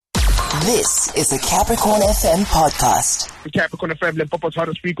This is the Capricorn FM podcast. The Capricorn FM, Limpopo's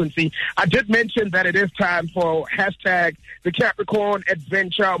hottest frequency. I did mention that it is time for hashtag the Capricorn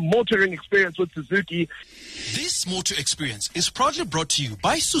Adventure Motoring Experience with Suzuki. This motor experience is proudly brought to you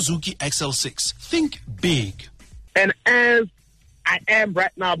by Suzuki XL6. Think big. And as I am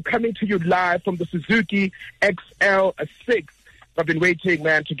right now, I'm coming to you live from the Suzuki XL6. I've been waiting,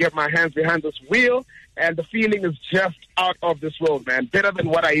 man, to get my hands behind this wheel, and the feeling is just out of this world, man. Better than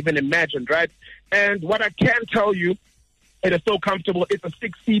what I even imagined, right? And what I can tell you, it is so comfortable. It's a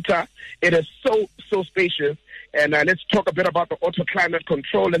 6-seater. It is so spacious. And let's talk a bit about the auto climate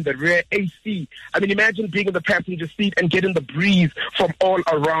control and the rear AC. I mean, imagine being in the passenger seat and getting the breeze from all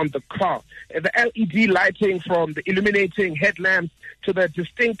around the car. And the LED lighting from the illuminating headlamps to the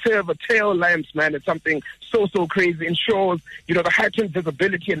distinctive tail lamps, man, it's something so crazy. Ensures, the heightened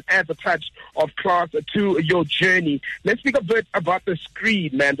visibility and adds a touch of class to your journey. Let's speak a bit about the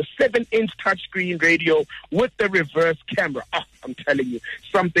screen, man. The 7-inch touchscreen radio with the reverse camera. Oh, I'm telling you,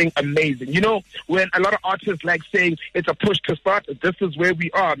 something amazing. When a lot of artists like saying it's a push to start, this is where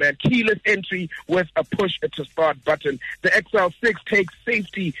we are, man. Keyless entry with a push to start button. The XL6 takes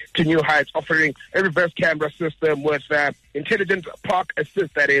safety to new heights, offering a reverse camera system with intelligent park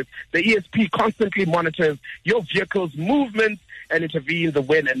assist, that is. The ESP constantly monitors your vehicle's movements and intervenes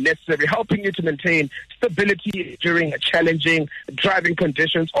when necessary, helping you to maintain stability during challenging driving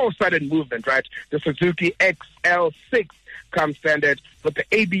conditions or sudden movement, right? The Suzuki XL6 comes standard with the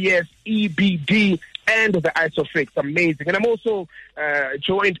ABS, EBD, and the ISOFIX. Amazing. And I'm also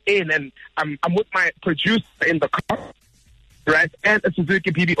joined in, and I'm with my producer in the car, right, and a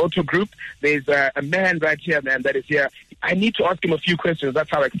Suzuki BB Auto Group. There's a man right here, man, that is here. I need to ask him a few questions.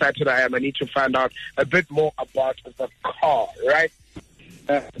 That's how excited I am. I need to find out a bit more about the car, right?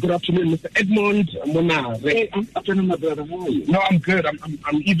 Good afternoon, Mr. Edmond Mona. Hey, afternoon, my brother. How are you? No, I'm good.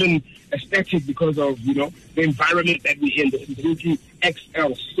 I'm even ecstatic because of, the environment that we're in, the Suzuki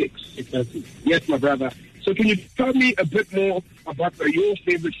XL6. Exactly. Yes, my brother. So can you tell me a bit more about your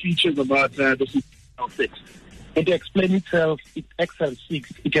favorite features about the Suzuki XL6? And to explain itself,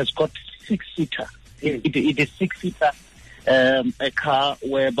 XL6, it has got 6-seater. It is 6-seater, a car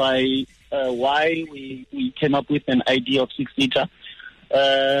whereby why we came up with an idea of 6-seater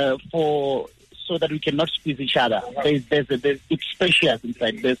so that we cannot squeeze each other. It's spacious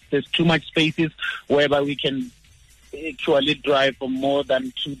inside. There's too much spaces whereby we can actually drive for more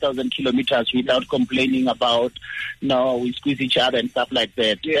than 2,000 kilometers without complaining about, we squeeze each other and stuff like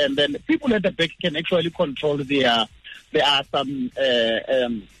that. Yeah. And then people at the back can actually control there are some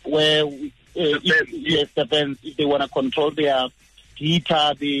where the fans, if they want to control their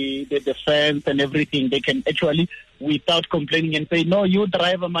heater, the fans and everything, they can actually, without complaining and say, no, you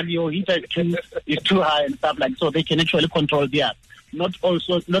driver, man, your heater is too high and stuff like that. So they can actually control theirs. Not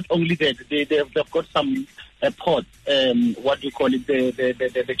only that, they've got some port, what do you call it,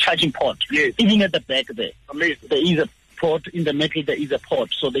 the charging port. Yes. Even at the back there. Amazing. There is a port in the middle. There is a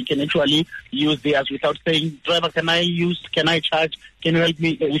port, so they can actually use theirs without saying, driver, can I charge? Can you help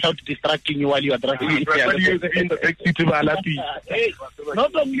me, without distracting you while you are driving?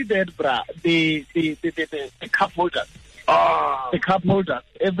 Not only that, bruh, the cup holders. The cup holders.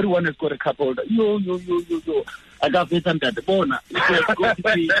 Everyone has got a cup holder. Yo. I got this and that. The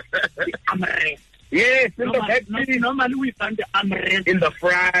armrest. Yes, in the back. Normally we find the armrest in the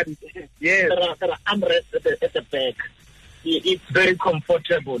front. Yes. There are armrests at the back. It's very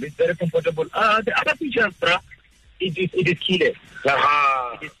comfortable. The other features, bruh, it is keyless.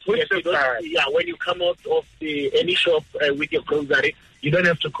 When you come out of any shop with your grocery, you don't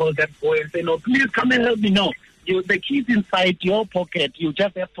have to call that boy and say, no, please come and help me. No. The keys inside your pocket. You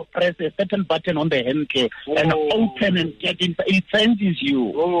just have to press a certain button on the hand key and open and get inside. It senses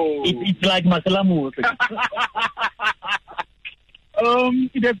you. It's like Masalamu.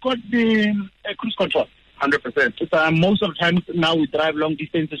 It has got the cruise control. 100%. Most of the times now we drive long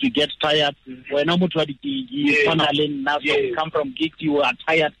distances, we get tired. We're now now you come from gigs, you are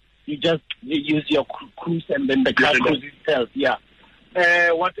tired. You just use your cruise and then the car cruise itself. Yeah.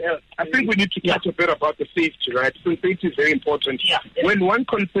 What else? I think we need to touch a bit about the safety, right? So safety is very important. Yeah. When one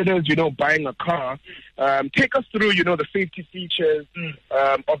considers, buying a car, take us through, the safety features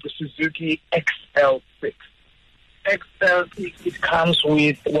of the Suzuki XL6. XL6, it comes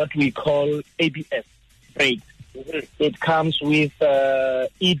with what we call ABS brakes. Mm-hmm. It comes with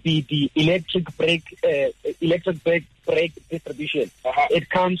EBD, electric brake distribution. Uh-huh. It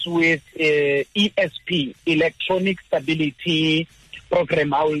comes with ESP, electronic stability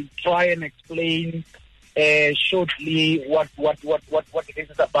program. I will try and explain shortly what this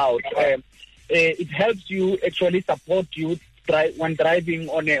is about. It helps you actually support you when driving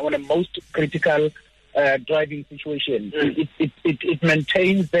on a most critical driving situation, it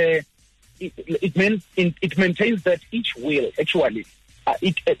maintains it maintains that each wheel actually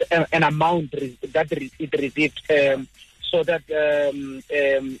an amount that it received, so that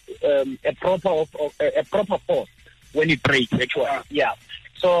a proper force when it brakes actually. Yeah.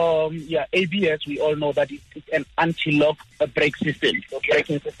 So ABS, we all know that it's an anti-lock brake system,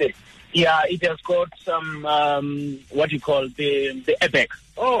 braking system. Yeah, it has got some what you call the airbags.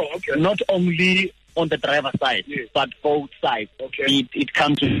 Oh, okay. Not only on the driver's side, but both sides. Okay. It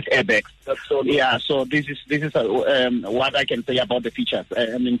comes with airbags. That's so good. Yeah. So this is what I can say about the features.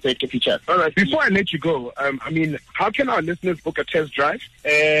 Safety features. All right. Before I let you go, how can our listeners book a test drive?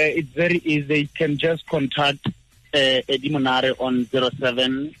 It's very easy. They can just contact Eddie Monare on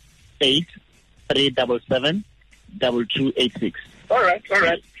 078-377-2286. All right.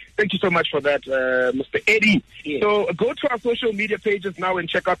 Thank you so much for that, Mr. Eddie. Yeah. So go to our social media pages now and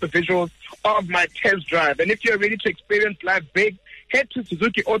check out the visuals of my test drive. And if you're ready to experience life big, head to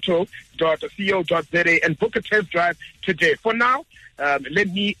suzukiauto.co.za and book a test drive today. For now, let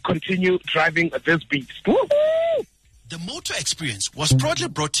me continue driving this beast. Woo-hoo! The motor experience was proudly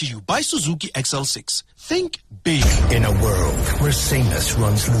brought to you by Suzuki XL6. Think big. In a world where sameness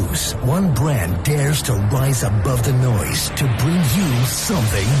runs loose, one brand dares to rise above the noise to bring you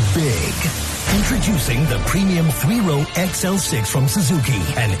something big. Introducing the premium 3-row XL6 from Suzuki,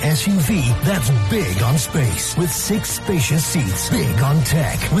 an SUV that's big on space, with 6 spacious seats, big on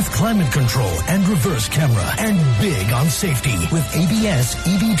tech, with climate control and reverse camera, and big on safety, with ABS,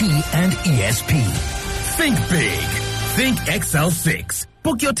 EBD, and ESP. Think big. Think XL6.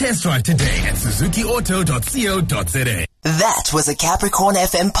 Book your test drive today at suzukiauto.co.za. That was a Capricorn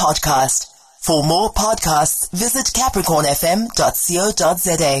FM podcast. For more podcasts, visit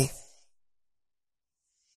capricornfm.co.za.